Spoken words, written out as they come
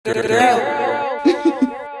Girl, what?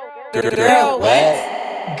 Girl,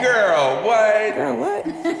 what? Girl, what?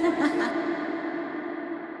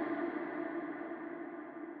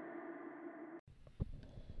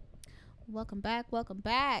 Welcome back. Welcome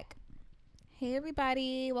back. Hey,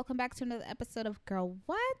 everybody. Welcome back to another episode of Girl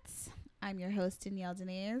What? I'm your host, Danielle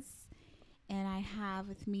Denise. And I have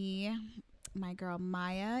with me my girl,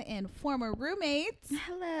 Maya, and former roommates.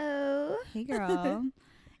 Hello. Hey, girl.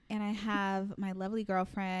 And I have my lovely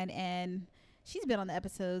girlfriend, and she's been on the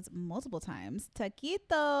episodes multiple times,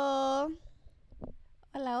 Taquito.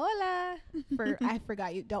 Hola, hola. I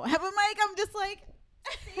forgot you don't have a mic. I'm just like,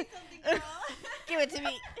 say something, girl. Give it to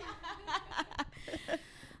me.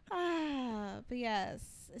 But yes,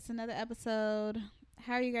 it's another episode.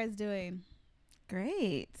 How are you guys doing?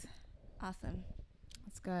 Great. Awesome.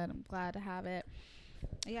 That's good. I'm glad to have it.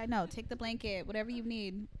 Yeah, I know. Take the blanket, whatever you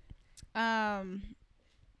need.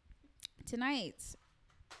 Tonight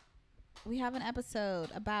we have an episode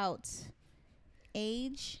about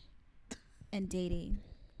age and dating,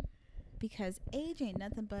 because age ain't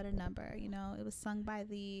nothing but a number. You know, it was sung by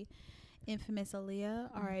the infamous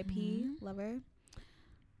Aaliyah, R.I.P. Love her.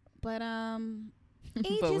 But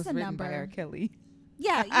age But is was a written number. by R. Kelly.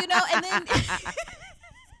 Yeah, you know, and then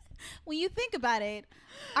when you think about it,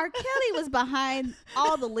 R. Kelly was behind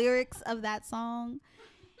all the lyrics of that song.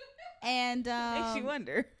 And Makes you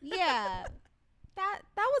wonder. yeah, that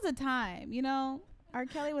was a time, you know. R.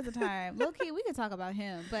 Kelly was a time. Low key, we could talk about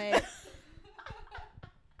him, but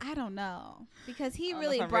I don't know, because he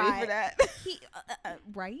really brought ready for that. he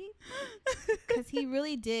right, because he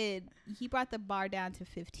really did. He brought the bar down to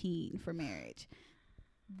 15 for marriage.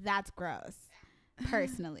 That's gross,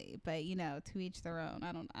 personally, but you know, to each their own.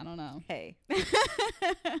 I don't know. Hey.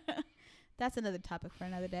 That's another topic for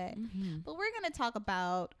another day. But we're gonna talk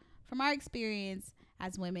about, from our experience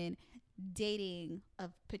as women, dating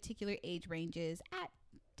of particular age ranges at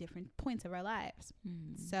different points of our lives.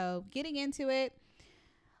 So getting into it,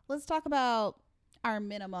 let's talk about our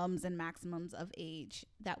minimums and maximums of age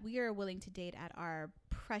that we are willing to date at our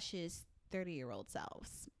precious 30-year-old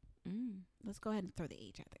selves. Let's go ahead and throw the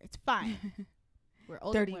age out there. It's fine. We're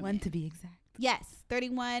older 31 women. to be exact. Yes,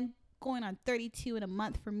 31, going on 32 in a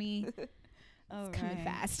month for me. It's Coming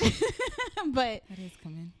fast. But It is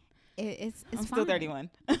coming. it's I'm fine. still 31.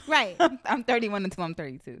 Right. I'm 31 until I'm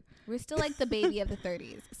 32. We're still like the baby of the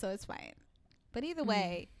 30s, so it's fine. But either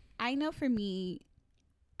way, I know for me,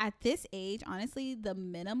 at this age, honestly, the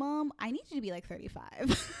minimum, I need you to be like 35.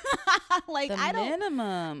 Like, The I don't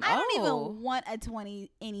minimum. I don't even want a 20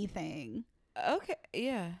 anything. Okay.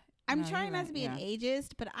 Yeah. I'm No, trying you're not right, to be yeah. an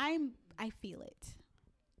ageist, but I feel it.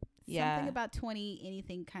 Yeah. Something about 20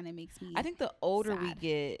 anything kind of makes me I think the older we sad.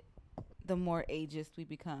 get, the more ageist we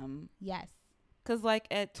become. yes. Because, like,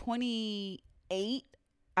 at 28,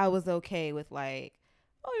 I was okay with, like,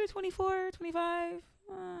 oh, you're 24, 25,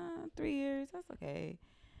 3 years. That's okay.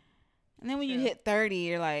 And then when you True. hit 30,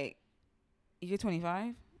 you're like, you're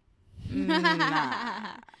 25?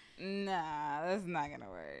 Nah, that's not going to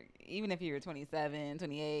work. Even if you were 27,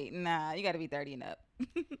 28, nah, you got to be 30 and up. But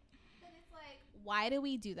it's like, why do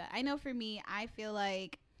we do that? I know for me, I feel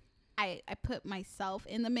like I put myself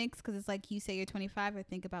in the mix, because it's like, you say you're 25, I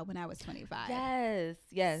think about when I was 25.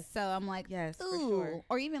 Yes. So I'm like, Yes, for ooh. sure.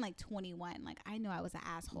 Or even like 21. Like, I know I was an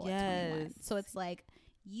asshole at Yes. 21. So it's like,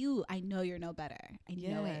 I know you're no better. I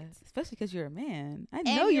know it. Especially because you're a man. I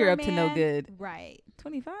And know you're a up to no man. good. Right.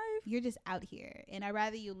 25? You're just out here. And I'd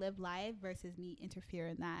rather you live life versus me interfere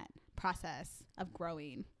in that process of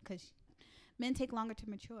growing, because men take longer to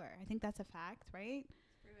mature. I think that's a fact, right?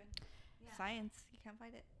 Science, you can't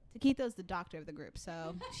fight it. Taquito's the doctor of the group,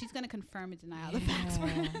 so she's going to confirm and deny all the facts for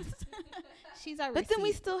Yeah. us. She's our But then we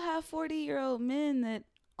receipt. still have 40-year-old men that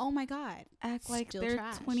Oh my God. act like Still they're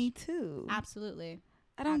trash. 22. Absolutely.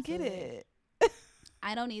 I don't get Absolutely. it.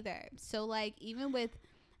 I don't either. So, like, even with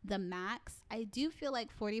the max, I do feel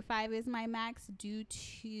like 45 is my max due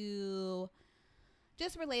to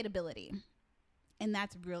just relatability. And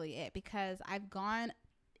that's really it, because I've gone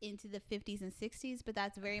into the 50s and 60s, but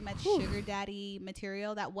that's very much sugar daddy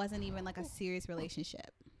material. That wasn't even like a serious relationship.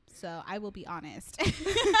 So I will be honest.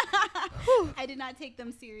 I did not take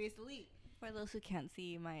them seriously. For those who can't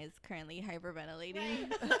see, Maya is currently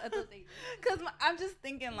hyperventilating at those ages. Because I'm just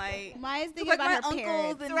thinking, like, Maya's thinking like my about her uncles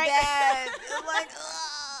parents, and right? dads. It's like,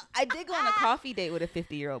 ugh. I did go on a coffee date with a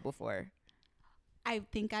 50-year-old before. I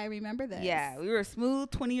think I remember this. Yeah, we were smooth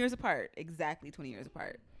 20 years apart. Exactly 20 years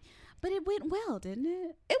apart. But it went well, didn't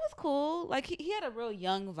it? It was cool. Like, he had a real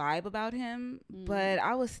young vibe about him, but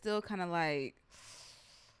I was still kind of like,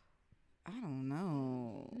 I don't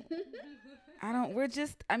know. We're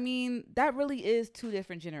just, I mean, that really is two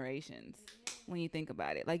different generations when you think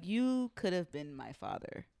about it. Like, you could have been my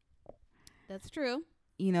father. That's true.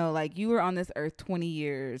 You know, like, you were on this earth 20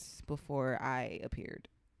 years before I appeared.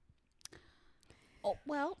 Oh,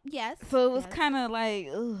 well, yes. So it was kind of like,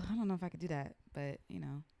 ugh, I don't know if I could do that. But, you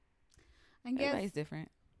know, I guess everybody's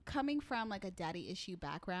different. coming from like a daddy issue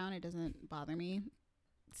background, it doesn't bother me.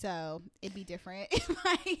 So it'd be different if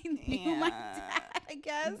I knew my dad, I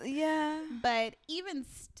guess. Yeah. But even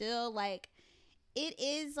still, like, it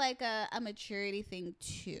is like a maturity thing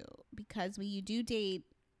too, because when you do date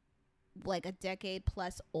like a decade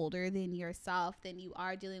plus older than yourself, then you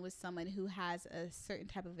are dealing with someone who has a certain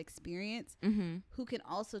type of experience, who can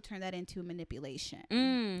also turn that into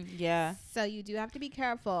manipulation. Yeah. So you do have to be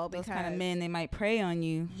careful. Those because kind of men, they might prey on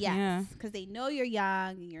you. yes, because they know you're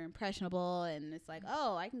young and you're impressionable, and it's like,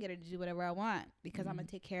 oh, I can get her to do whatever I want because I'm gonna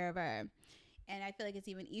take care of her. And I feel like it's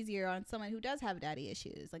even easier on someone who does have daddy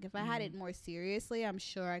issues. Like, if I had it more seriously, I'm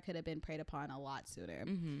sure I could have been preyed upon a lot sooner.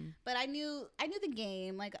 But I knew the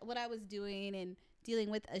game, like what I was doing and dealing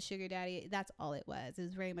with a sugar daddy. That's all it was. It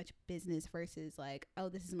was very much business versus like, oh,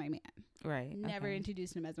 this is my man. Right. Never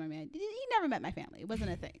introduced him as my man. He never met my family. It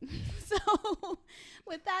wasn't a thing. So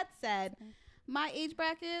with that said, my age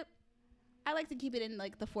bracket, I like to keep it in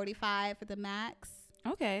like the 45 for the max.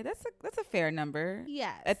 Okay, that's a fair number.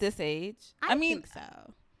 Yes. At this age, I mean, think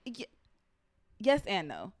so. Yes and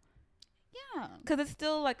no. Yeah. Because it's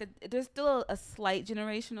still like there's still a slight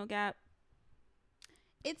generational gap.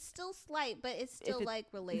 It's still slight, but it's still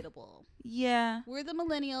like relatable. Yeah. We're the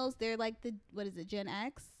millennials. They're like the, what is it, Gen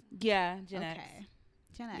X? Yeah, Gen X. Okay.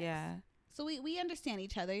 Gen X. Yeah. So we understand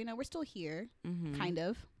each other. You know, we're still here, kind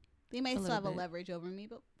of. They may still have a leverage over me,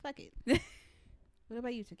 but fuck it. What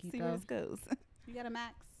about you, Taquito? See where this goes. You got a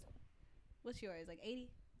max? What's yours? Like 80?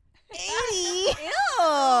 80? Ew.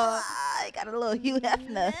 I got a little Hugh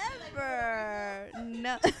Hefner. Never.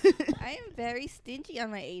 No. I am very stingy on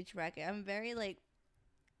my age bracket. I'm very like,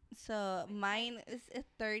 so mine is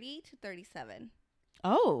 30 to 37.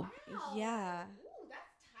 Oh. Wow. Yeah. Ooh,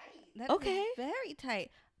 that's tight. That's okay. very tight.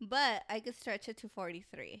 But I could stretch it to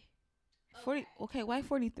 43. 40. Okay, why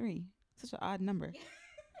 43? Such an odd number.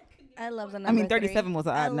 I love the number. I mean, 37 was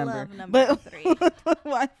an odd number. Love number 3.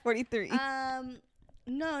 Why 43? No,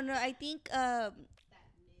 I think yeah.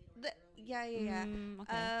 Okay.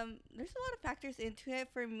 There's a lot of factors into it.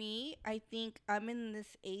 For me, I think I'm in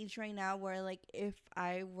this age right now where, like, if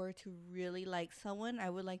I were to really like someone, I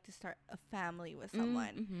would like to start a family with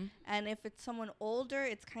someone. And if it's someone older,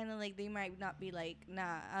 it's kind of like they might not be like,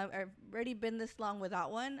 nah, I've already been this long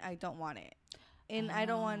without one. I don't want it, and I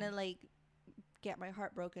don't want to like get my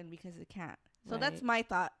heart broken because it can't. So that's my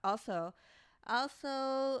thought. Also,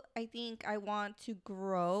 I think I want to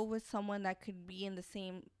grow with someone that could be in the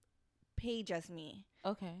same page as me.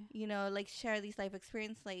 Okay. You know, like share these life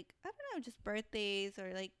experience, like, I don't know, just birthdays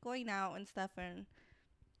or like going out and stuff, and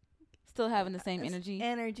still having the same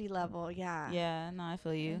energy level. Yeah. Yeah. No, I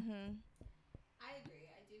feel you. I agree.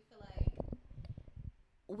 I do feel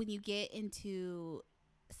like when you get into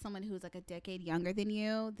someone who's like a decade younger than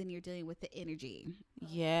you, then you're dealing with the energy.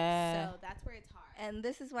 Yeah. So that's where it's hard. And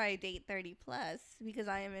this is why I date 30 plus, because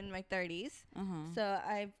I am in my 30s. So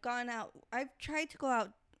I've gone out. I've tried to go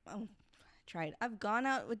out. I've gone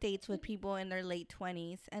out with dates with people in their late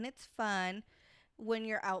 20s, and it's fun when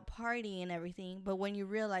you're out partying and everything. But when you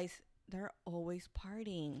realize they're always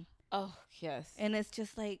partying. Oh, yes. And it's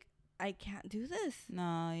just like, I can't do this.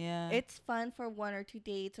 No, yeah. It's fun for 1 or 2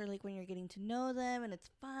 dates, or like when you're getting to know them and it's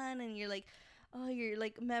fun and you're like, oh, you're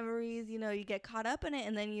like memories, you know, you get caught up in it,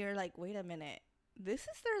 and then you're like, wait a minute, this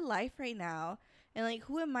is their life right now. And like,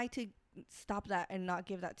 who am I to stop that and not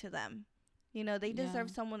give that to them? You know, they deserve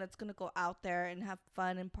someone that's going to go out there and have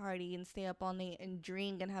fun and party and stay up all night and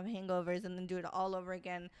drink and have hangovers and then do it all over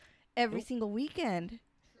again every single weekend.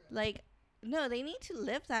 Like, no, they need to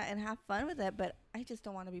live that and have fun with it, but I just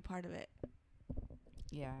don't want to be part of it.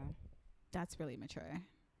 Yeah. That's really mature.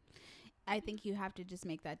 I think you have to just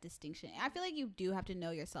make that distinction. I feel like you do have to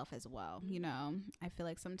know yourself as well. You know, I feel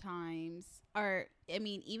like sometimes, or I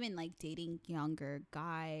mean, even like dating younger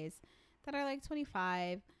guys that are like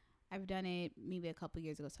 25. I've done it maybe a couple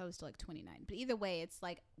years ago, so I was still like 29. But either way, it's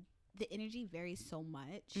like the energy varies so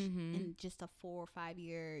much in just a 4 or 5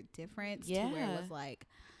 year difference to where it was like,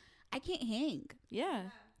 I can't hang. Yeah.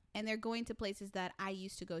 And they're going to places that I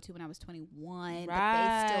used to go to when I was 21, but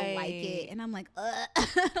they still like it. And I'm like, I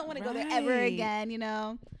don't want to go there ever again, you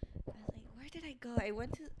know? I was like, where did I go? I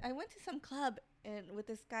went to some club and with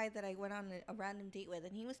this guy that I went on a random date with,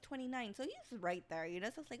 and he was 29, so he was right there, you know?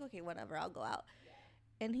 So I was like, okay, whatever, I'll go out.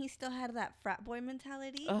 and he still had that frat boy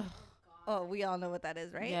mentality. Ugh. Oh, we all know what that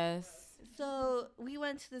is, right? Yes. So we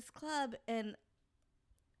went to this club, and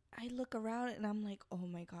I look around, and I'm like, oh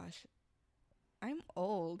my gosh, I'm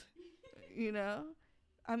old. You know,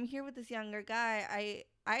 I'm here with this younger guy.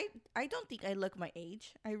 I don't think I look my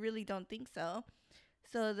age. I really don't think so.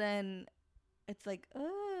 So then it's like,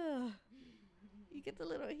 oh, you get the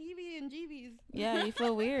little heebie and jeebies. Yeah, you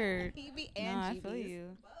feel weird. Heebie No, and I jeebies. feel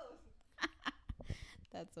you.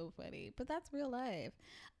 That's so funny, but that's real life.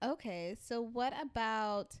 Okay, so what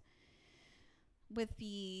about with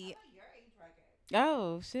the?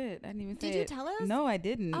 Oh shit! I didn't even say Did you it. tell us? No, I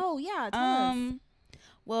didn't. Oh yeah, tell us.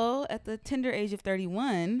 Well, at the tender age of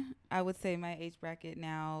 31, I would say my age bracket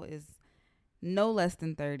now is no less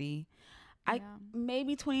than 30. Yeah.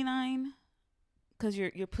 Maybe 29, because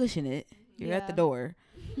you're pushing it. You're at the Yeah. door.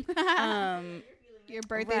 Your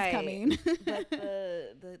birthday's right. coming. But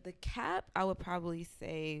the cap, I would probably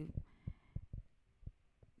say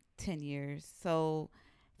 10 years. So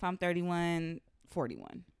if I'm 31,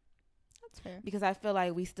 41. That's fair. Because I feel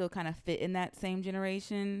like we still kind of fit in that same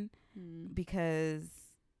generation, because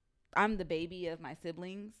I'm the baby of my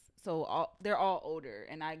siblings. So they're all older,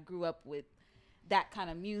 and I grew up with that kind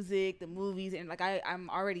of music, the movies, and like I'm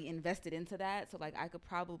already invested into that. So like I could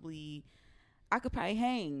probably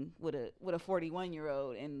hang with a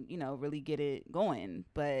 41-year-old and, you know, really get it going.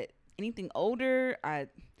 But anything older, I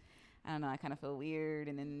don't know, I kind of feel weird.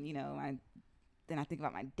 And then, you know, I think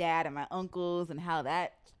about my dad and my uncles and how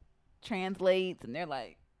that translates, and they're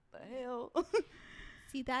like, the hell.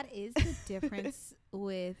 See, that is the difference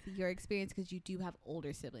with your experience, because you do have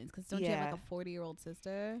older siblings. Because don't you have like a 40-year-old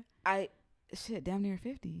sister? Damn near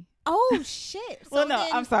 50. Oh shit! Well, no,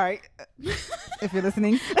 I'm sorry if you're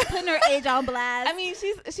listening. Putting her age on blast. I mean,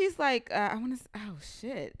 she's like, I want to. Oh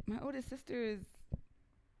shit! My oldest sister is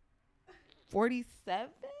 47.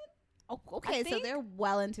 Oh, okay, so they're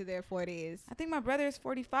well into their 40s. I think my brother is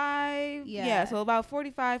 45. Yeah. Yeah, so about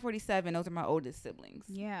 45, 47. Those are my oldest siblings.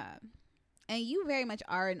 Yeah. And you very much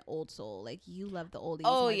are an old soul. Like, you love the oldies.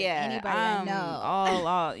 Oh, more than yeah. anybody I know.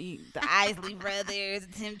 All the Isley Brothers,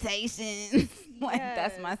 Temptations. Like,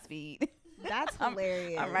 that's my speed. That's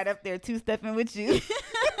hilarious. I'm right up there two-stepping with you.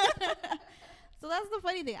 So that's the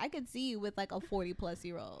funny thing. I could see you with like a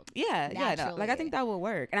 40-plus-year-old. Yeah. No. Like, I Naturally. think that would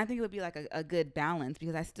work. And I think it would be like a good balance,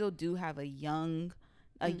 because I still do have a youngness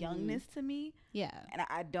to me. Yeah. And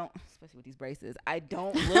I don't, especially with these braces, I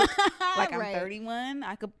don't look like I'm Right. 31.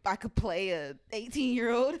 I could play a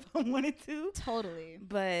 18-year-old if I wanted to. Totally.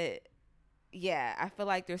 But yeah, I feel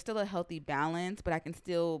like there's still a healthy balance, but I can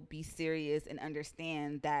still be serious and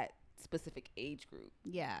understand that specific age group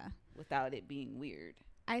Yeah. without it being weird.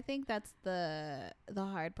 I think that's the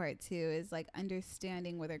hard part too, is like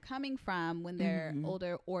understanding where they're coming from when they're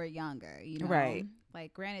older or younger, you know? Right.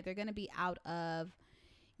 Like, granted, they're going to be out of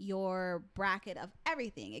your bracket of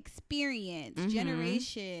everything, experience,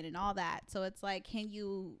 generation, and all that. So it's like, can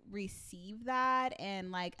you receive that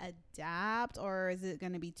and like adapt, or is it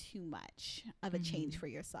going to be too much of a change for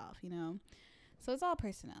yourself, you know? So it's all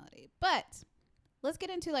personality. But let's get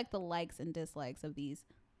into like the likes and dislikes of these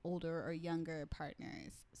older or younger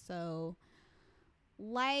partners. So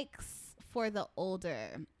likes for the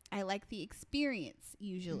older, I like the experience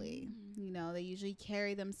usually. You know, they usually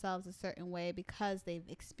carry themselves a certain way because they've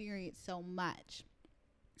experienced so much.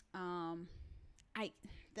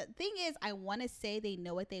 The thing is, I want to say they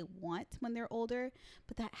know what they want when they're older,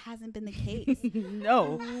 but that hasn't been the case.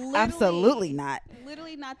 No, Literally- absolutely not.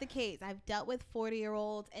 Literally not the case. I've dealt with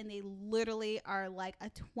 40-year-olds and they literally are like a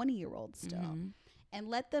 20-year-old still. And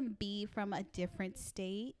let them be from a different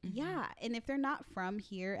state. Yeah. And if they're not from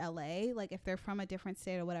here, LA, like if they're from a different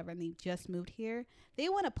state or whatever and they just moved here, they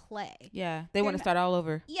want to play. Yeah, they want to start all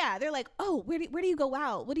over. Yeah, they're like, oh, where do you go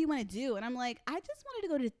out? What do you want to do? And I'm like, I just wanted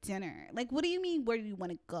to go to dinner. Like, what do you mean, where do you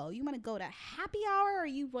want to go? You want to go to happy hour, or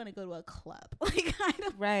you want to go to a club? Like,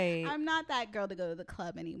 I'm not that girl to go to the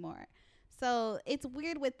club anymore. So it's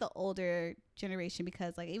weird with the older generation,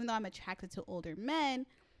 because like, even though I'm attracted to older men,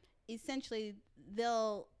 essentially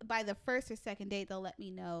they'll, by the first or second date, they'll let me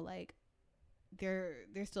know like they're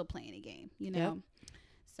still playing a game, you know? Yep.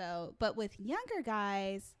 So, but with younger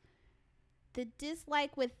guys, the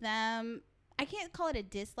dislike with them, I can't call it a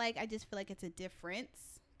dislike. I just feel like it's a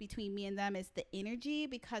difference between me and them is the energy,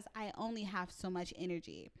 because I only have so much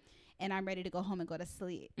energy and I'm ready to go home and go to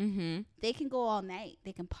sleep. They can go all night.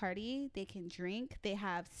 They can party. They can drink. They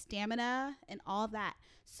have stamina and all that.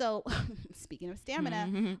 So speaking of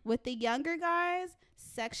stamina, with the younger guys,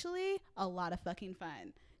 sexually, a lot of fucking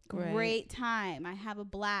fun. Great time. I have a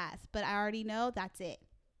blast, but I already know that's it.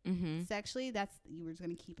 Sexually, you were just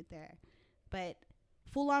going to keep it there. But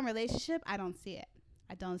full on relationship, I don't see it.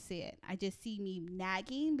 I just see me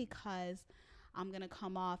nagging because I'm gonna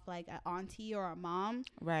come off like an auntie or a mom,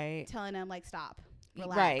 right? Telling them like, stop,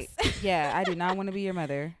 relax. Right. Yeah, I do not want to be your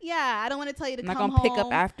mother. Yeah, I don't want to tell you to I'm come not home. gonna pick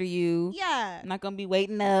up after you. Yeah, I'm not gonna be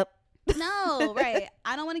waiting up. no, right.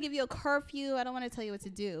 I don't want to give you a curfew. I don't want to tell you what to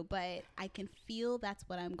do, but I can feel that's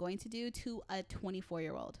what I'm going to do to a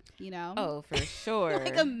 24-year-old, you know? Oh, for sure.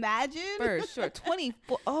 Like, imagine. For sure.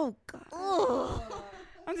 24. Oh, God. Ugh.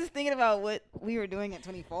 I'm just thinking about what we were doing at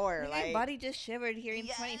 24. My body just shivered hearing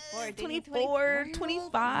 24. 24,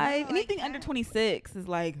 25. No, anything under 26 is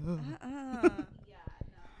like, Yeah, no.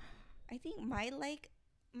 I think my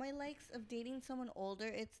likes of dating someone older,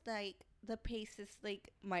 it's like the pace is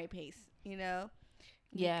like my pace, you know?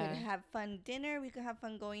 Yeah. We could have fun dinner, we could have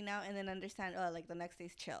fun going out, and then understand, oh, like the next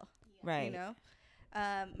day's chill. right. You know?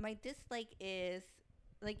 My dislike is,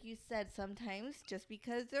 like you said, sometimes just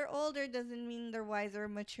because they're older doesn't mean they're wiser or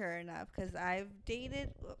mature enough. Because I've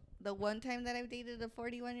dated, the one time that I've dated a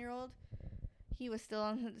 41-year-old, he was still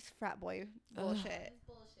on his frat boy bullshit.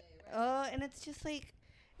 Oh, and it's just like,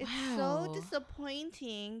 it's so Wow.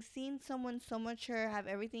 disappointing seeing someone so mature have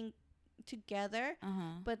everything together,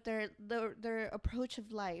 but their approach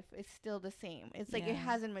of life is still the same. It's like it Yeah.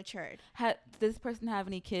 hasn't matured. Does this person have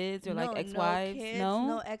any kids or like No, ex-wives? no kids, No,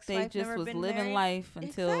 no ex-wife, they just never was been living married. life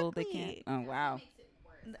until they can't. Exactly. Oh wow.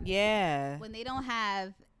 Yeah. When they don't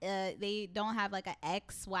have like an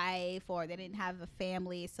ex-wife, or they didn't have a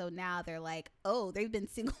family, so now they're like, oh, they've been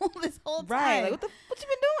single this whole time. Right. Like, what you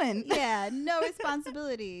been doing? Yeah, no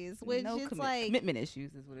responsibilities, which no is like commitment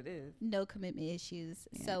issues is what it is. no commitment issues.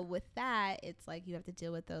 Yeah. So with that, it's like you have to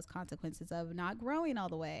deal with those consequences of not growing all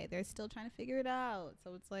the way. They're still trying to figure it out.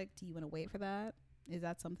 So it's like, do you want to wait for that? Is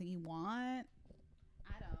that something you want?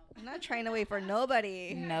 I don't. I'm not trying to wait for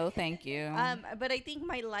nobody. No, thank you. But I think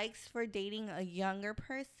my likes for dating a younger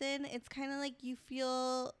person, it's kind of like you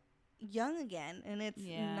feel young again, and it's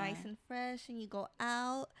Yeah. nice and fresh, and you go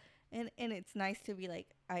out, and it's nice to be like,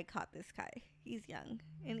 I caught this guy. He's young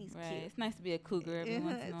and he's right. cute. It's nice to be a cougar every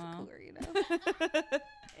once in It's a while. a cougar, you know.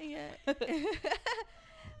 Yeah.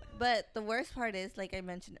 But the worst part is, like I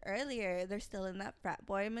mentioned earlier, they're still in that frat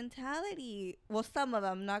boy mentality. Well, some of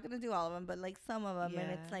them. I'm not going to do all of them, but like some of them.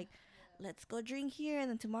 And it's Yeah. like, let's go drink here, and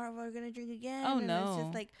then tomorrow we're going to drink again. Oh, and no. it's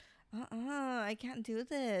just like, I can't do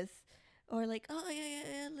this. Or like, oh,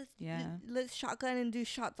 yeah, let's shotgun and do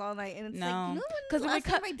shots all night. And it's like, No. you know, Because last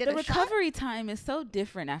time I did the a shot? recovery time is so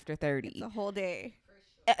different after 30. It's a whole day.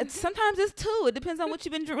 Sometimes it's 2. It depends on what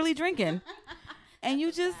you've been really drinking. And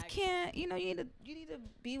you just can't, you need to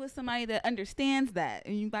be with somebody that understands that.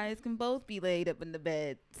 And you guys can both be laid up in the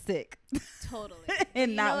bed sick. Totally.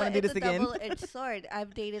 And not want to do this again. It's a double-edged sword.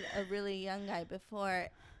 I've dated a really young guy before,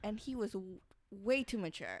 and he was way too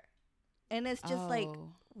mature. And it's just like,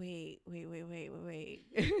 wait. I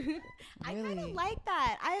kind of like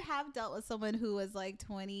that. I have dealt with someone who was like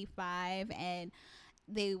 25, and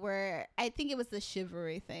they were, I think it was the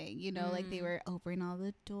chivalry thing, like they were opening all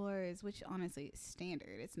the doors, which honestly is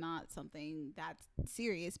standard. It's not something that's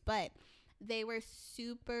serious, but they were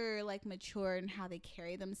super like mature in how they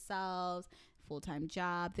carry themselves, full-time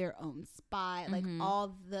job, their own spot, like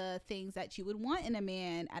all the things that you would want in a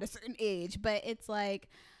man at a certain age. But it's like,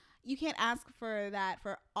 you can't ask for that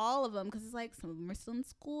for all of them, because it's like some of them are still in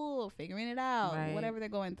school figuring it out, Right. whatever they're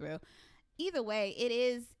going through. Either way,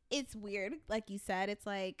 it's weird. Like you said, it's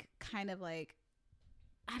like kind of like,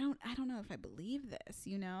 I don't know if I believe this,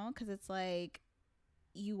 because it's like,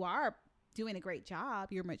 you are doing a great job,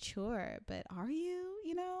 you're mature, but are you?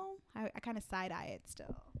 I kind of side eye it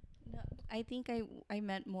still. No, I think I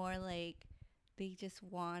meant more like they just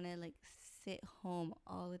want to like sit home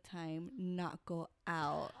all the time, not go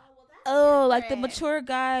out. Oh, like the mature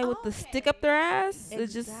guy with the stick up their ass. It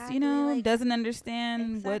just, Exactly, like- doesn't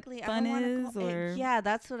understand Exactly. what I fun don't wanna is go- or yeah,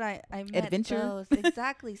 that's what I meant. Adventure? Those.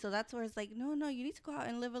 Exactly. So that's where it's like, no, you need to go out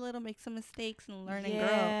and live a little, make some mistakes, and learn and grow.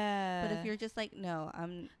 But if you're just like, no,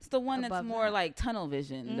 it's the one that's above more that. like tunnel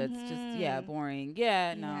vision. That's just Mhm. boring.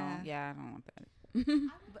 Yeah, no, Yeah. I don't want that. I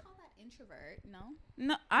would call that introvert. No.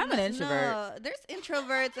 No, I'm an introvert. No, there's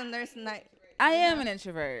introverts and there's not. I am an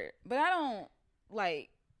introvert, but I don't like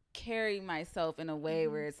carry myself in a way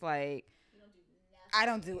where it's like I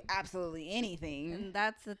don't do absolutely anything. And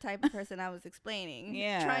that's the type of person I was explaining.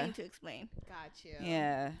 Yeah. Trying to explain. Got you.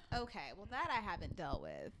 Yeah, Okay, well that I haven't dealt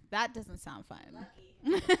with. That doesn't sound fun.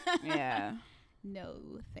 yeah.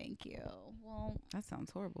 No, thank you. Well, That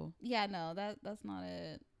sounds horrible. yeah, no, that's not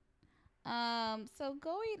it. So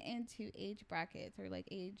going into age brackets or like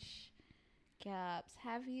age gaps,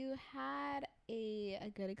 have you had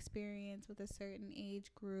a good experience with a certain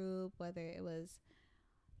age group, whether it was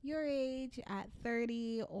your age at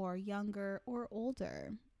 30 or younger or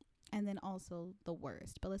older, and then also the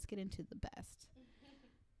worst. But let's get into the best.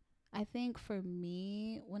 I think for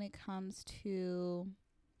me, when it comes to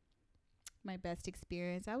my best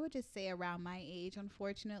experience, I would just say around my age,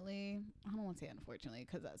 unfortunately. I don't want to say unfortunately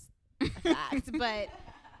because that's a fact, but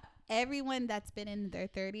everyone that's been in their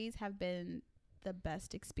 30s have been the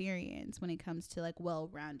best experience when it comes to like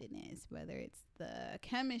well-roundedness, whether it's the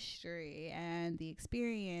chemistry and the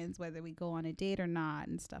experience, whether we go on a date or not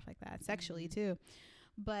and stuff like that, sexually too.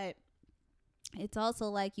 But it's also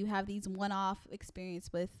like you have these one-off experience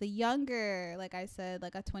with the younger, like I said,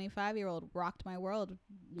 like a 25-year-old rocked my world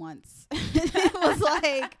once.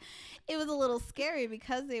 It was a little scary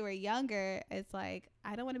because they were younger. It's like,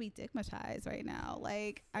 I don't want to be stigmatized right now.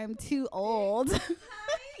 Like, I'm too old.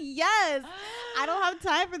 Yes. I don't have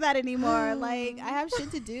time for that anymore. Like, I have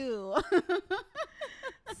shit to do.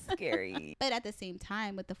 Scary. But at the same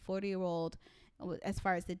time, with the 40-year-old, as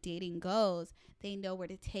far as the dating goes, they know where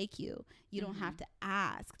to take you. You don't have to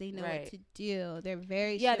ask. They know what to do. They're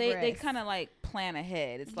very chivalrous. They kind of like plan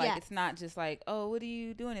ahead. It's like it's not just like, oh, what are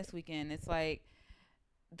you doing this weekend? It's like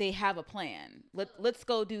they have a plan. Let's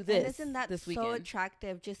go do this. And isn't that this so weekend.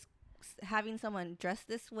 attractive? Just having someone dressed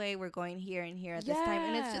this way, we're going here and here at this time,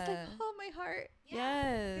 and it's just like, oh, my heart.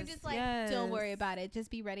 Yes. They're just like, don't worry about it. Just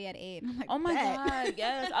be ready at 8. I'm like, oh my God.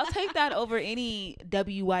 Yes. I'll take that over any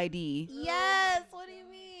WYD. Yes. What do you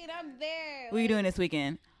mean? I'm there. What are you doing this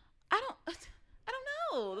weekend? I don't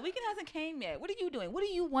know. The weekend hasn't came yet. What are you doing? What do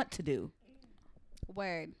you want to do?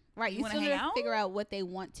 Word. Right. You You still wanna hang gotta out? figure out what they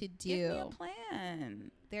want to do. Give me a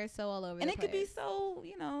plan. They're so all over And the it place. could be so,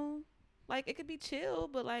 like it could be chill,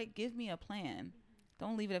 but like give me a plan.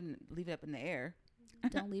 Don't leave it up in the air.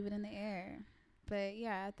 Don't leave it in the air. But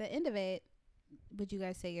yeah, at the end of it, would you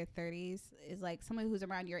guys say your 30s is like someone who's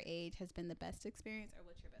around your age has been the best experience, or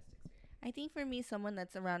what's your best experience? I think for me, someone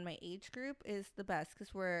that's around my age group is the best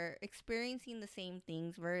because we're experiencing the same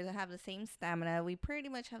things. We have the same stamina. We pretty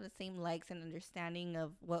much have the same likes and understanding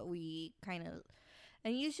of what we kind of.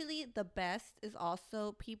 And usually the best is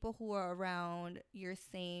also people who are around your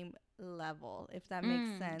same level, if that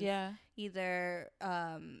makes sense. Yeah. Either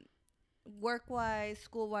work-wise,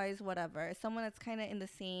 school-wise, whatever. Someone that's kind of in the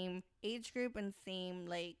same age group and same,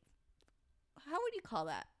 like, how would you call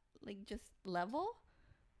that? Like, just level?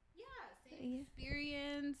 Yeah, same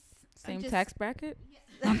experience. Same tax bracket?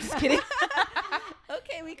 I'm just kidding.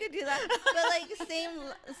 Okay, we could do that. But like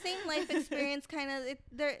same life experience, kind of.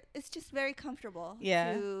 It's just very comfortable.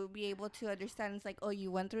 Yeah. To be able to understand. It's like, oh,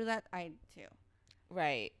 you went through that. I too.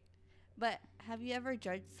 Right. But have you ever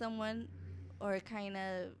judged someone, or kind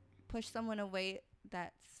of pushed someone away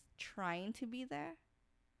that's trying to be there?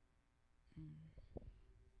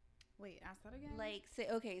 Wait, ask that again. Like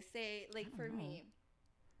say like for me,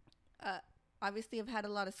 obviously I've had a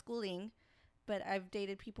lot of schooling. But I've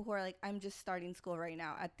dated people who are like, I'm just starting school right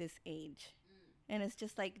now at this age. And it's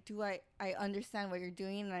just like, I understand what you're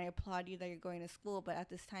doing and I applaud you that you're going to school. But at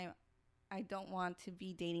this time, I don't want to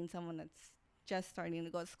be dating someone that's just starting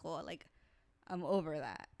to go to school. Like, I'm over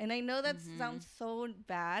that. And I know that sounds so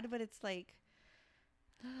bad, but it's like.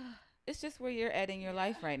 It's just where you're at in your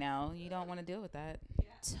life right now. You don't want to deal with that.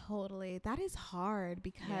 Yeah. Totally. That is hard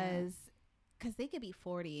because they could be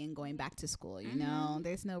 40 and going back to school, you know?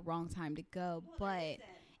 There's no wrong time to go, but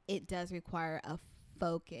it does require a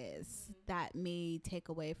focus that may take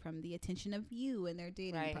away from the attention of you in their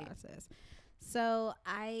dating process. So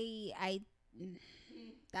I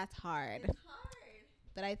that's hard. It's hard.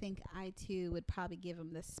 But I think I too would probably give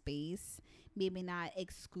them the space, maybe not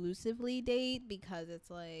exclusively date, because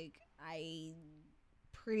it's like, I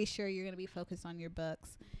pretty sure you're going to be focused on your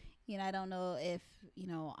books. You know, I don't know if,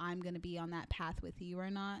 I'm going to be on that path with you or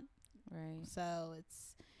not. Right. So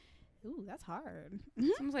that's hard.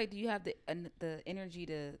 Seems like, do you have the energy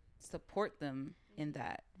to support them in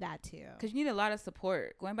that? That too. Because you need a lot of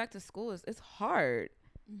support. Going back to school it's hard.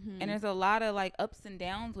 And there's a lot of like ups and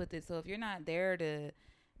downs with it. So if you're not there to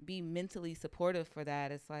be mentally supportive for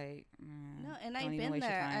that, it's like, no. And I've been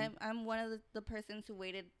there. I'm one of the persons who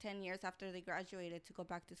waited 10 years after they graduated to go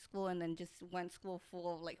back to school, and then just went school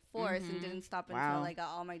full like force and didn't stop until I got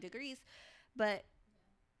all my degrees. But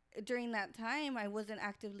during that time, I wasn't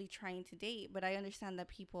actively trying to date. But I understand that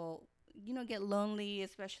people, get lonely,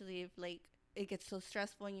 especially if like it gets so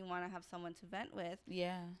stressful and you want to have someone to vent with.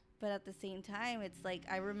 Yeah. But at the same time, it's like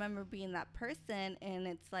I remember being that person, and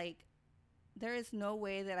it's like, there is no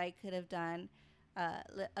way that I could have done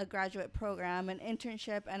a graduate program, an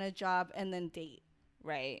internship, and a job, and then date.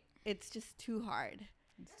 Right. It's just too hard.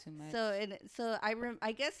 It's too much. So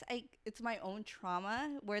I guess it's my own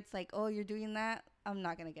trauma where it's like, oh, you're doing that. I'm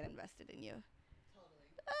not gonna get invested in you.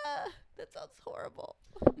 That sounds horrible.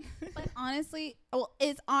 But honestly, well,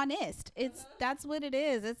 it's honest. It's that's what it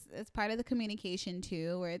is. It's part of the communication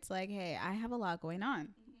too, where it's like, hey, I have a lot going on.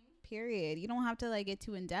 Period. You don't have to like get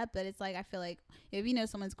too in depth, but it's like I feel like if you know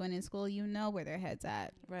someone's going in school, you know where their head's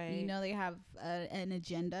at. Right. You know they have an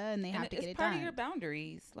agenda and they have to get it done. It's part of your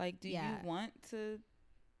boundaries. Like, do you want to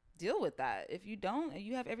deal with that? If you don't,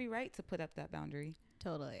 you have every right to put up that boundary.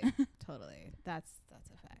 Totally. Totally. That's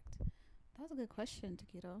a fact. That was a good question,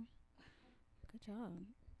 Taquito. Good job.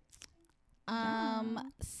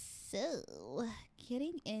 So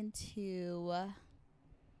getting into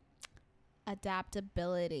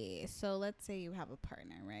adaptability. So let's say you have a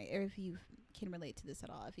partner, right? Or if you can relate to this at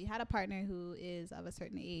all. If you had a partner who is of a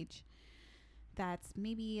certain age that's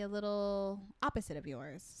maybe a little opposite of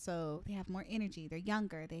yours. So they have more energy, they're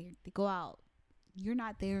younger, they go out. You're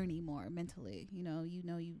not there anymore mentally.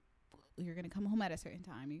 You're going to come home at a certain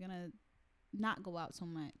time. You're going to not go out so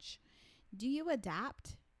much. Do you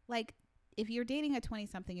adapt? Like, if you're dating a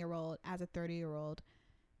 20-something-year-old as a 30-year-old,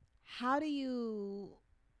 how do you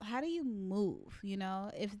move?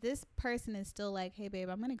 If this person is still like, hey babe,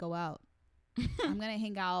 I'm gonna go out, I'm gonna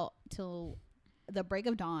hang out till the break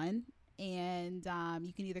of dawn, and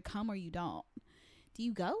you can either come or you don't. Do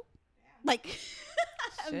you go? Like,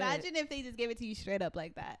 imagine if they just gave it to you straight up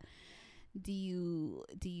like that. Do you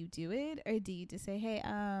do it, or do you just say, hey,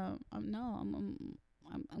 no,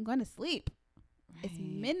 I'm going to sleep. Right. It's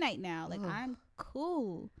midnight now. Like, I'm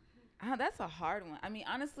cool. That's a hard one. I mean,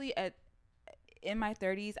 honestly, in my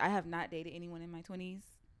 30s, I have not dated anyone in my 20s.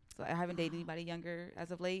 So I haven't dated anybody younger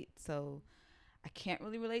as of late. So I can't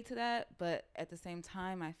really relate to that. But at the same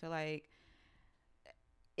time, I feel like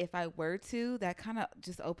if I were to, that kind of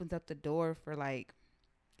just opens up the door for like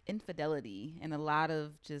infidelity and a lot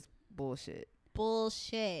of just bullshit.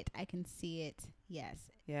 I can see it. Yes.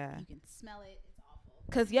 Yeah. You can smell it. It's awful.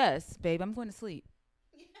 Because yes, babe, I'm going to sleep.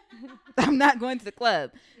 I'm not going to the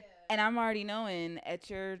club. Yeah. And I'm already knowing at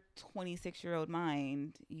your 26-year-old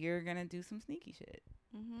mind, you're going to do some sneaky shit.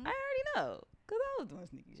 Mm-hmm. I already know. Because I was doing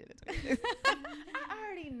sneaky shit at 26. I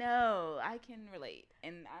already know. I can relate.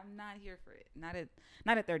 And I'm not here for it. Not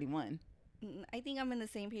at 31. I think I'm in the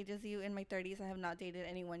same page as you. In my 30s, I have not dated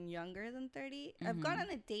anyone younger than 30. Mm-hmm. I've gone on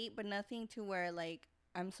a date, but nothing to where, like,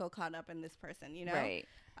 I'm so caught up in this person, Right.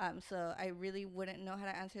 So I really wouldn't know how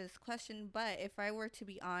to answer this question. But if I were to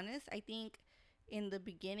be honest, I think in the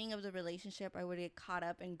beginning of the relationship, I would get caught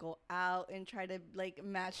up and go out and try to, like,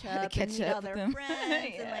 match up and meet all their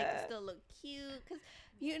friends and, like, still look cute. Because,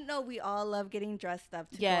 we all love getting dressed up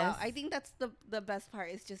to go out. I think that's the best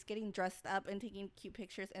part is just getting dressed up and taking cute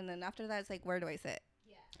pictures. And then after that, it's like, where do I sit?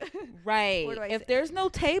 Yeah. Right. If there's no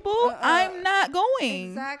table, I'm not going.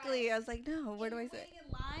 Exactly. I was like, no, where do I sit?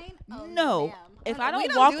 In line? Oh, no. Damn. If I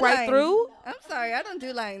don't walk right through. I'm sorry. I don't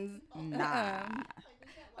do lines. Nah.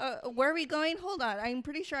 Where are we going? Hold on. I'm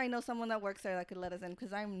pretty sure I know someone that works there that could let us in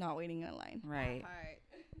because I'm not waiting in line. Right.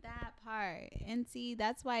 That part. And see,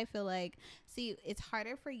 that's why I feel like, it's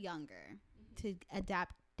harder for younger to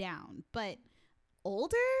adapt down. But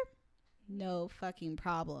older, no fucking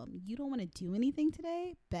problem. You don't want to do anything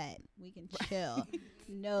today? Bet. We can chill.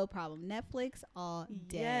 No problem. Netflix all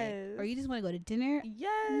day. Yes. Or you just want to go to dinner?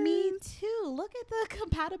 Yes. Me too. Look at the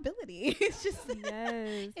compatibility. It's just,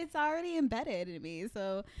 it's already embedded in me.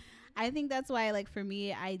 So I think that's why, like, for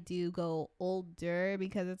me, I do go older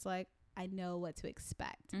because it's like, I know what to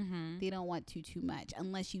expect. Mm-hmm. They don't want too much.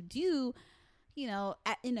 Unless you do,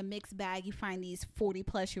 in a mixed bag, you find these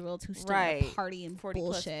 40-plus-year-olds who still party and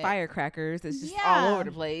 40-plus firecrackers. It's just all over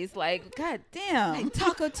the place. Like, God damn. Like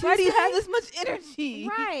Taco Tuesday. Why do you have this much energy?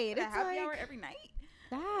 Right. It's happy hour every night.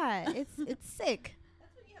 It's sick.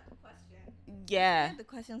 That's when you have the question. Yeah. The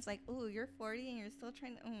question's like, ooh, you're 40 and you're still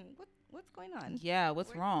trying to, what's going on? Yeah,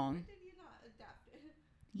 what's wrong? Where did you not adapt it?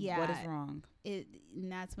 Yeah. What is wrong?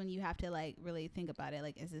 And that's when you have to, like, really think about it.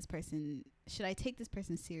 Like, should I take this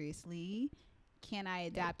person seriously? Can I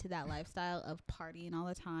adapt to that lifestyle of partying all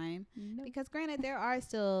the time? Nope. Because granted, there are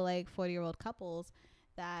still, like, 40-year-old couples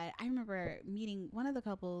that I remember meeting one of the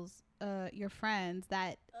couples, your friends,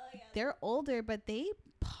 that they're older, but they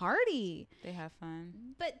party. They have fun.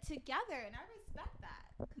 But together, and I respect that.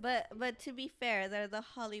 But to be fair, they're the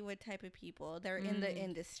Hollywood type of people. They're in the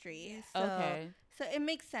industry. So, okay. So it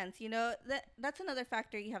makes sense, that's another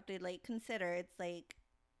factor you have to, like, consider. It's like,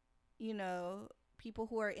 people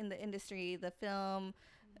who are in the industry, the film,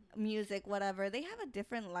 music, whatever, they have a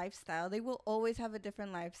different lifestyle. They will always have a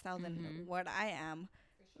different lifestyle than what I am,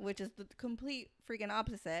 which is the complete freaking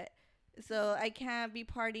opposite. So I can't be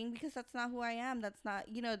partying because that's not who I am. That's not,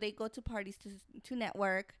 they go to parties to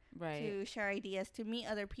network, Right. to share ideas, to meet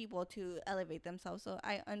other people, to elevate themselves. So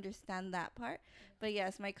I understand that part. But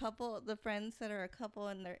yes, my couple, the friends that are a couple,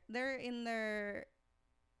 and they're in their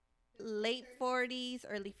late 40s,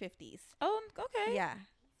 early 50s. Oh, okay. Yeah.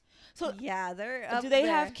 So yeah, they're up do they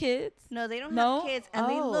there. have kids? No, they don't No? have kids, and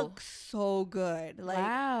they Oh. look so good. Like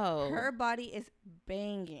Wow. her body is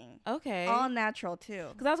banging. Okay. All natural too.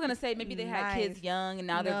 Because I was gonna say maybe they had kids Nice. young and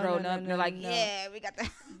now they're No, grown no, up no, and they're no, like, no. yeah, we got that.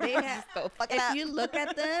 They have, So fuck it if up. you look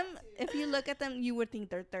at them, you would think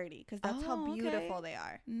they're 30 because that's how Oh, beautiful okay. they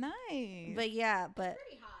are. Nice. But yeah, but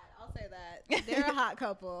Pretty hot. I'll say that. They're a hot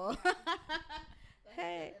couple.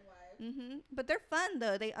 hey, but they're fun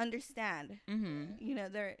though. They understand. Mm-hmm.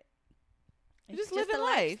 They're Just it's living a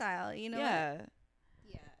life. lifestyle. Yeah.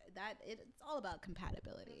 Yeah, it's all about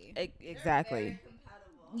compatibility. Exactly.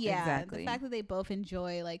 Yeah, Exactly. the fact that they both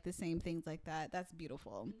enjoy like the same things like that's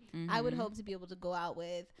beautiful. I would hope to be able to go out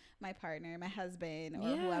with my partner, my husband,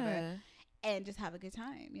 or whoever, and just have a good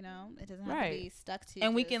time. It doesn't have to be stuck to.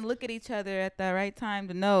 And we can look at each other at the right time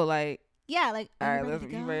to know, like, yeah, like, all right,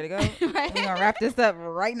 you ready to go? Right. We're gonna wrap this up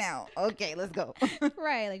right now. Okay, let's go.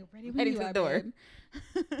 Right, like ready Heading you to the are, door.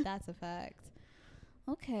 babe. That's a fact.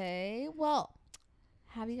 Okay, well,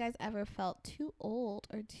 have you guys ever felt too old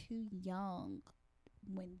or too young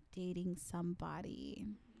when dating somebody?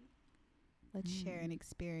 Let's share an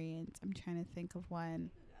experience. I'm trying to think of one.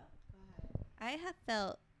 I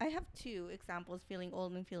have two examples: feeling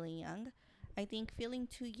old and feeling young. I think feeling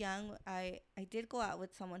too young, I did go out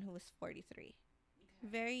with someone who was 43.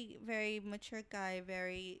 Very, very mature guy,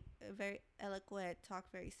 very, very eloquent,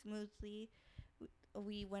 talked very smoothly.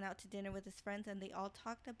 We went out to dinner with his friends, and they all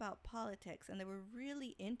talked about politics, and they were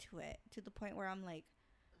really into it, to the point where I'm like,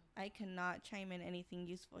 I cannot chime in anything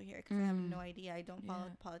useful here because I have no idea. I don't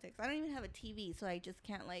follow politics. I don't even have a TV, so I just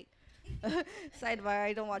can't, like, sidebar,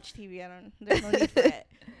 I don't watch TV. There's no need for it.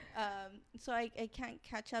 So I can't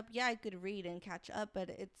catch up. Yeah, I could read and catch up, but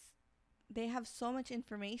they have so much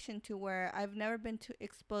information to where I've never been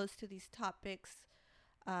exposed to these topics.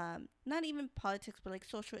 Not even politics, but like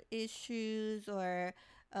social issues or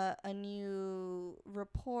a new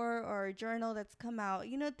report or a journal that's come out.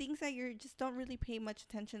 Things that you just don't really pay much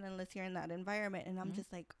attention unless you're in that environment. And I'm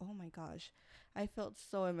just like, oh my gosh, I felt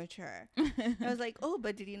so immature. I was like, oh,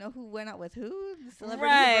 but did you know who went out with who? The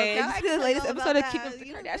celebrity who broke out? The latest episode of Keeping that. Up with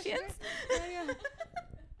the Kardashians. Yeah.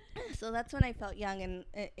 So that's when I felt young, and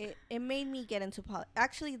it made me get into politics.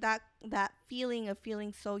 Actually, that feeling of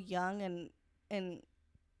feeling so young and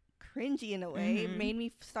cringy in a way made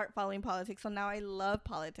me start following politics. So now I love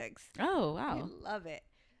politics. Oh, wow. I love it.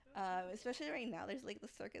 Especially right now, there's like the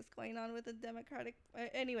circus going on with the Democratic.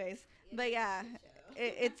 Anyways, but yeah,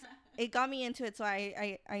 it got me into it, so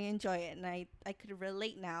I enjoy it, and I could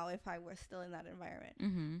relate now if I were still in that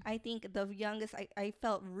environment. I think the youngest I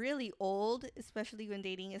felt really old, especially when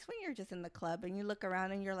dating, is when you're just in the club and you look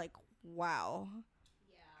around and you're like, wow,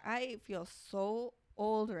 I feel so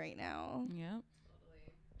old right now. Yep.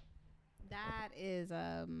 That is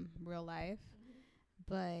real life.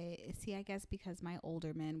 But see, I guess because my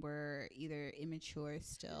older men were either immature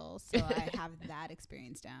still, so I have that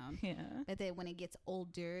experience down. Yeah. But then when it gets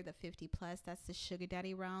older, the 50 plus, that's the sugar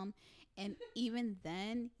daddy realm. And even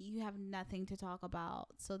then, you have nothing to talk about.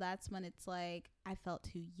 So that's when it's like, I felt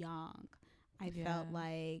too young. I felt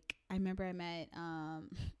like, I remember I met a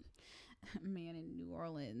man in New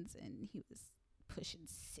Orleans, and he was pushing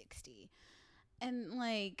 60. And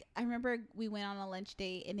like, I remember we went on a lunch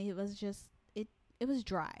date, and it was just, it was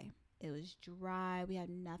dry. It was dry. We had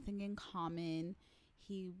nothing in common.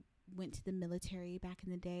 He went to the military back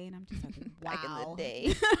in the day, and I'm just like, wow. Back in the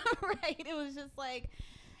day. Right. It was just like,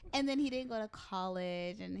 and then he didn't go to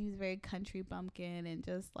college, and he was very country bumpkin, and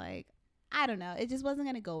just like, I don't know. It just wasn't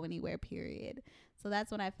going to go anywhere, period. So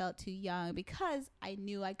that's when I felt too young, because I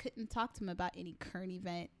knew I couldn't talk to him about any current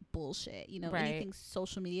event bullshit, anything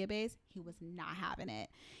social media based. He was not having it.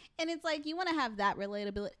 And it's like, you want to have that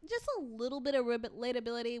relatability, just a little bit of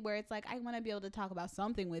relatability, where it's like, I want to be able to talk about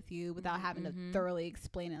something with you without having to thoroughly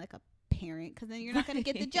explain it like a parent, because then you're not going to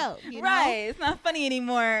get the joke. Right. It's not funny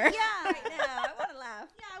anymore. Yeah, right now. I want to laugh.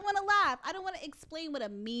 Yeah, I want to laugh. I don't want to explain what a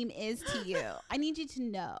meme is to you. I need you to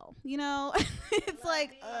know, It's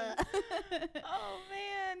like, oh,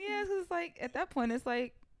 man. Yeah, it's like, at that point, it's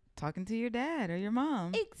like talking to your dad or your mom.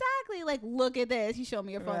 Exactly. Like, look at this. You show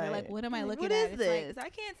me your phone. They're like, what am I looking at? What is It's this? like, I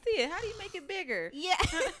can't see it. How do you make it bigger? yeah.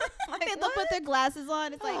 Like, They'll put their glasses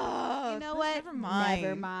on. It's like, oh, you know what? Never mind.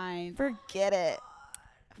 Never mind. Forget it.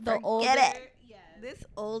 The older, it. yes. This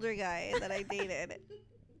older guy that I dated,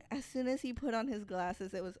 as soon as he put on his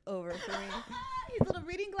glasses, it was over for me. His little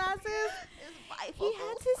reading glasses. He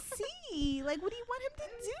had to see. Like, what do you want him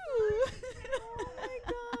to do? Oh my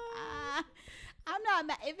god. I'm not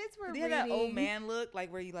mad. If it's for Did he reading, have that old man look,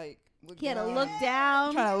 like where you like look he had to down, look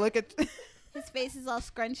down. trying to look at His face is all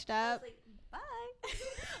scrunched up. Like,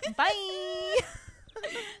 bye. Bye.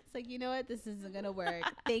 It's like, you know what? This isn't gonna work.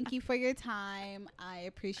 Thank you for your time. I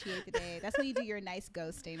appreciate the day. That's when you do your nice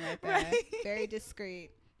ghosting right there. Right. Very discreet.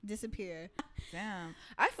 Disappear. Damn,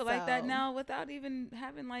 I feel like that So- now without even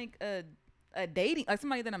having like a dating, like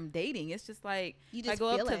somebody that I'm dating. It's just like You I just go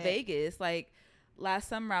up feel to it. Vegas. Like last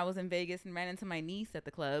summer, I was in Vegas and ran into my niece at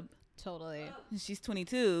the club. Totally. She's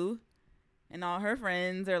 22, and all her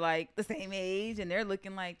friends are like the same age, and they're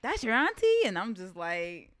looking like, "That's your auntie," and I'm just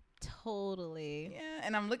like, Totally. "Yeah,"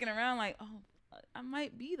 and I'm looking around like, "Oh, I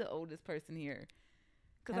might be the oldest person here,"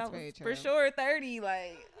 because I That's very was true. for sure 30.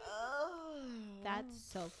 Like, oh, That's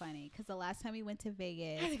so funny. Because the last time we went to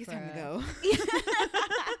Vegas, I think it's time to for- go.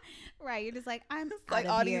 Right. You're just like, I'm It's out like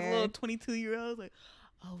of all here. these little 22-year-olds like,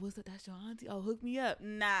 "Oh, what's that? That's your auntie? Oh, hook me up."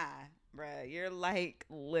 Nah, bruh, you're like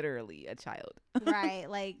literally a child. Right.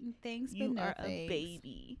 Like, thanks, You but no are a thanks.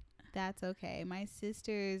 baby. That's okay. My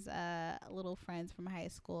sister's little friends from high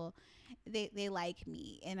school, they like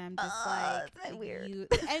me, and I'm just like, isn't that weird? you,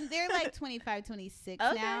 and they're like 25, 26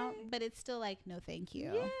 now, Okay. but it's still like, no, thank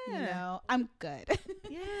you. Yeah. You know, I'm good.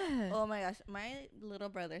 Yeah. Oh my gosh, my little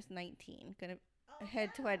brother's 19, gonna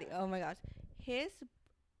head to wedding. Oh my gosh, his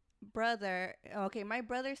brother. Okay, my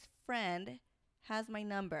brother's friend has my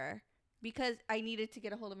number because I needed to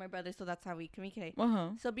get a hold of my brother, so that's how we communicate. Uh-huh.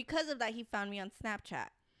 So because of that, he found me on Snapchat.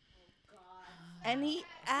 And he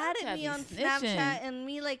added Snapchat me be on snitching. Snapchat, and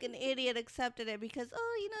me like an idiot accepted it because,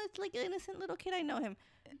 oh, you know, it's like an innocent little kid. I know him.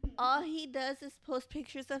 All he does is post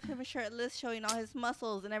pictures of him shirtless, showing all his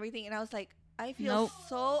muscles and everything. And I was like, I feel Nope.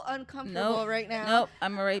 so uncomfortable Nope. right now. Nope,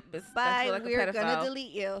 I'm a rapist. Bye, That's like we're a gonna pedophile.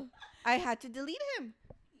 delete you. I had to delete him.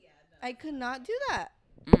 I could not do that.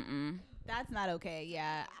 Mm-mm. That's not okay.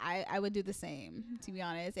 Yeah, I would do the same, to be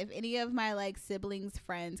honest. If any of my like siblings,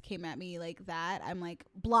 friends came at me like that, I'm like,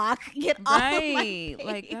 block, get off of my Right. page.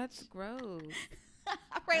 Like that's gross.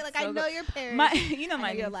 Right, like, so I know good. your parents. My you know I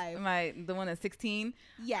my know your niece- life. the one that's 16.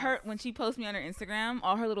 Yes. Her when she posts me on her Instagram,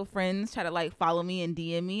 all her little friends try to like follow me and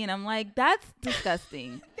DM me, and I'm like, that's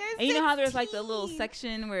disgusting. They're And you know how there's like the little 16.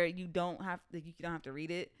 section where you don't have to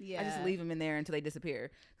read it. I just Yeah. leave them in there until they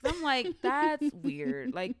disappear. 'Cause I'm like, that's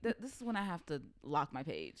weird. Like this is when I have to lock my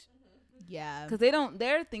page Yeah. because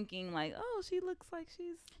they're thinking like, oh, she looks like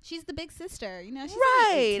She's the big sister, you know? She's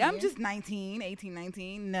right. only I'm 18. just 19, 18,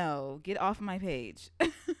 19. No, get off my page.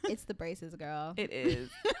 It's the braces, girl. It is.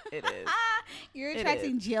 It is. You're It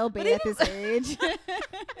attracting is. jail But bait at even- this age.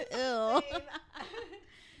 Ew.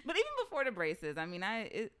 But even before the braces, I mean, I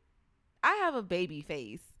have a baby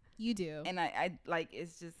face, You do. and I like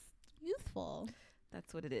it's just Youthful.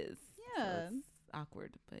 that's what it is. So Yeah. it's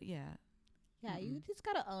awkward, but yeah, Yeah, you just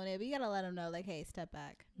gotta own it. But you gotta let them know, like, hey, step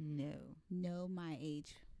back. no. Know my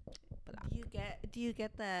age. Do you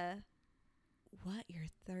get the what? You're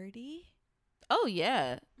 30? Oh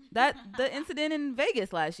yeah, that the incident in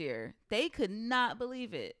Vegas last year, they could not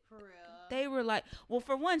believe it. For real. They were like, well,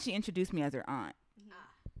 for one, she introduced me as her aunt.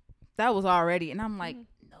 That was already, and I'm like,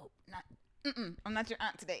 nope, I'm not your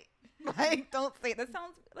aunt today. Like, don't say that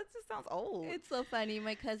just sounds old. It's so funny.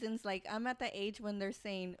 My cousin's like, I'm at the age when they're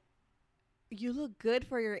saying, you look good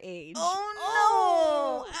for your age.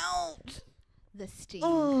 Oh no! Ouch! The sting.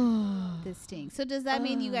 Oh. The sting. So does that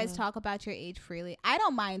mean you guys talk about your age freely? I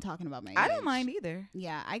don't mind talking about my age. I don't mind either.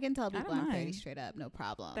 Yeah, I can tell people don't I'm 30 mind. straight up, no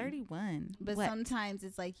problem. 31. But What? sometimes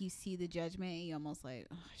it's like you see the judgment and you almost like,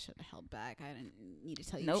 oh, I should have held back. I didn't need to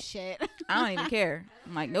tell you Nope. shit. I don't even care.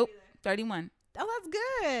 I'm like, nope, 31. Oh, that's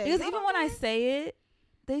good. Because even when I say it,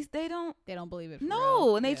 they don't. they don't believe it. For No,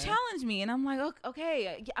 real. and they Yeah. challenge me, and I'm like,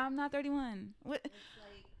 okay, I'm not 31. What?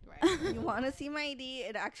 Right. You want to see my ID?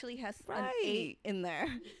 It actually has an Right. 8 in there.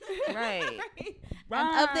 Right.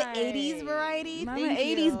 I'm of the 80s variety. I'm an Thank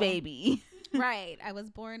 80s you. baby. Right. I was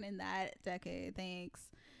born in that decade. Thanks.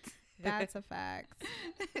 That's a fact.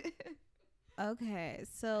 Okay,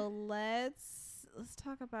 so let's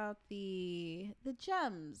talk about the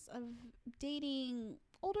gems of dating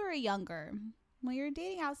older or younger. When you're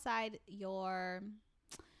dating outside your,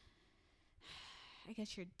 I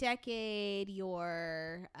guess, your decade,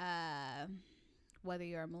 your whether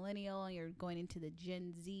you're a millennial, you're going into the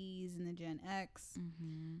Gen Zs and the Gen X.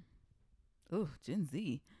 Mm-hmm. Ooh, Gen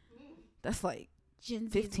Z. That's like Gen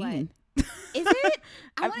Z is 15. what? Is it?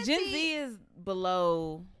 I wanna Gen say- Z is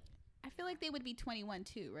below. I feel like they would be 21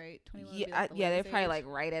 too, right? 21 would Yeah, be like the yeah, they're latest probably age. like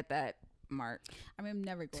right at that mark. I mean, I'm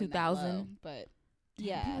never going 2000, that low, but Damn,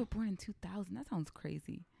 yeah. people were born in 2000. That sounds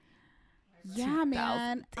crazy. Yeah, 2000.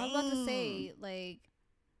 man. I was about to Dang. say, like,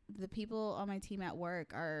 the people on my team at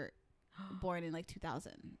work are born in like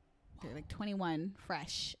 2000. They're like 21,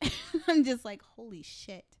 fresh. I'm just like, holy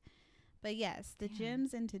shit. But yes, the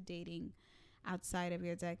gems into dating outside of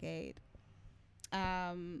your decade.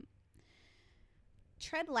 Tread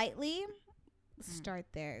lightly. Start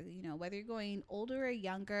there. You know, whether you're going older or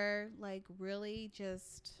younger, like really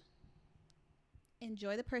just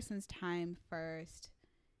enjoy the person's time first.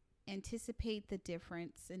 Anticipate the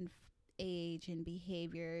difference in age and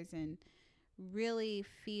behaviors, and really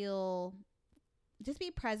just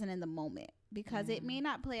be present in the moment, because it may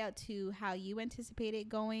not play out to how you anticipate it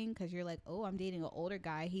going, because you're like, oh, I'm dating an older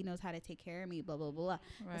guy, he knows how to take care of me, blah blah blah.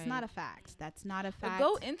 Right. It's not a fact. That's not a But fact.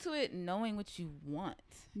 go into it knowing what you want.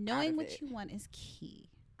 Knowing what you want is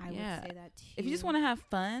key. I would say that too. If you just want to have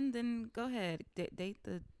fun, then go ahead, date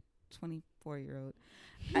the 24-year-old.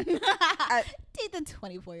 Date the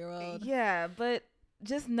 24-year-old. Yeah, but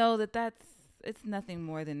just know that it's nothing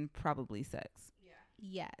more than probably sex.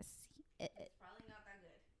 Yes.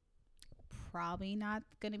 Probably not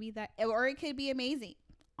gonna be that, or it could be amazing.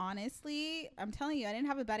 Honestly, I'm telling you, I didn't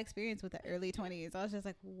have a bad experience with the early 20s. I was just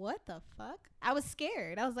like, what the fuck? I was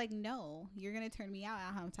scared. I was like, no, you're gonna turn me out. I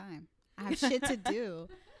don't have time. I have shit to do.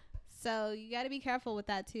 So you got to be careful with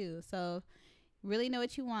that too. So really know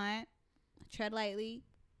what you want. Tread lightly.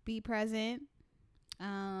 Be present.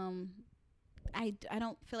 I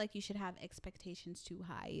don't feel like you should have expectations too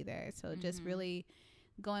high either. So just really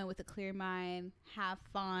going with a clear mind, have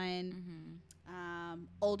fun.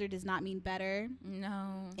 Older does not mean better.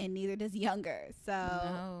 No. And neither does younger.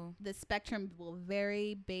 So the spectrum will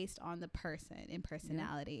vary based on the person and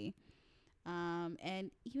personality. And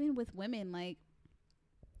even with women, like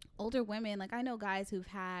older women, like I know guys who've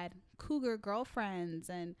had cougar girlfriends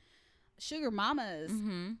and sugar mamas.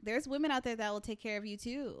 There's women out there that will take care of you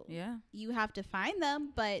too. Yeah. You have to find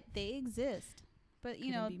them, but they exist. But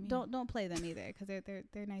you know, don't play them either, because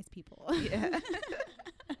they're nice people. Yeah.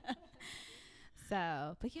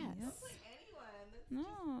 So, but yes. Don't play anyone.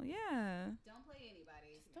 No, yeah. Don't play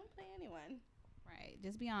anybody. Just don't play anyone. Right.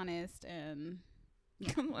 Just be honest. And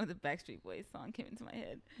One of the Backstreet Boys song came into my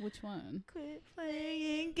head. which one? Quit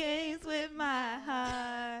playing games with my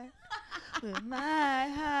heart. With my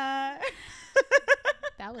heart.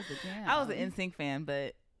 That was the jam. I was an NSYNC fan,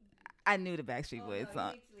 but I knew the Backstreet Boys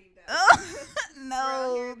song.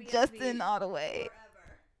 No, Justin all the way.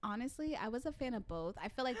 Honestly, I was a fan of both. I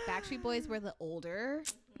feel like Backstreet Boys were the older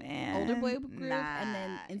boy group, and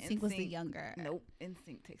then NSYNC was the younger. Nope,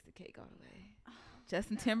 NSYNC takes the cake all the way.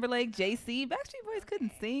 Justin Timberlake, JC, Backstreet Boys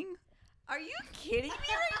couldn't sing. Are you kidding me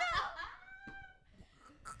right now?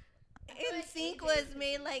 NSYNC was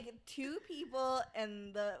made like two people,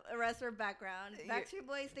 and the rest were background. Backstreet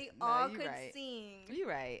Boys, they all could sing. You're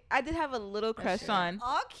right. I did have a little crush on.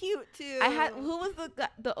 All cute too. I had. Who was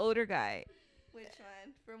the older guy? Which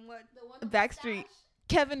one? From what? The one Backstreet.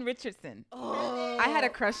 Kevin Richardson. Oh, I had a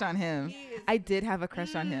crush on him. I did have a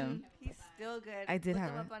crush on him. He's still good. I did Look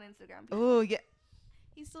have him a. up on Instagram. Oh yeah.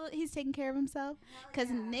 He's taking care of himself,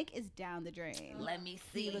 because Nick is down the drain. Let me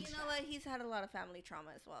see. You know what? He's had a lot of family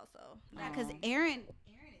trauma as well. So because Aaron is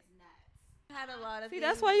nuts. Had a lot of. See,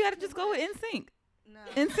 that's why you got to just go with NSYNC. No.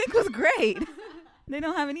 NSYNC was great. They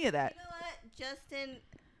don't have any of that. You know what? Justin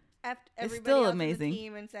effed It's everybody still else amazing. on the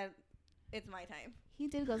team and said, "It's my time." He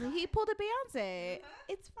did go. He pulled a Beyonce.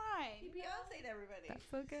 It's fine. He Beyonce'd everybody.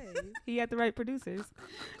 That's okay. He had the right producers.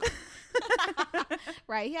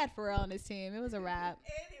 Right. He had Pharrell on his team. It was a wrap.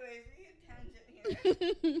 Anyways, we had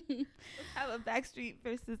tangent here. Have a Backstreet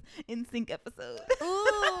versus NSYNC episode.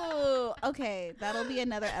 Ooh. Okay. That'll be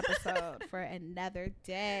another episode for another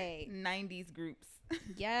day. 90s groups.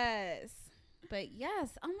 Yes. But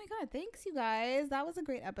yes. Oh my God. Thanks, you guys. That was a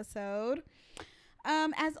great episode.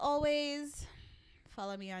 As always,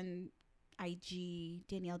 follow me on IG,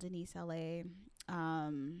 Danielle Denise LA.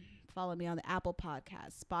 Follow me on the Apple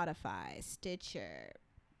Podcast, Spotify, Stitcher,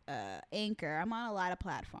 Anchor. I'm on a lot of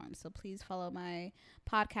platforms, so please follow my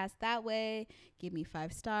podcast that way. Give me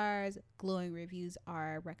 5 stars. Glowing reviews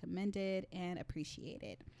are recommended and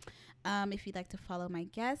appreciated. If you'd like to follow my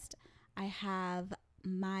guest, I have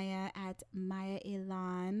Maya at Maya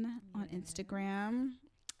Elan on Instagram,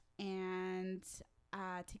 and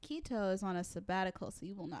Taquito is on a sabbatical, so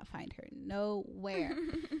you will not find her nowhere.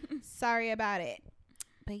 Sorry about it.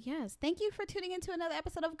 But yes, thank you for tuning into another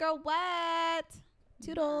episode of Girl What?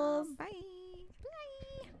 Toodles. Bye.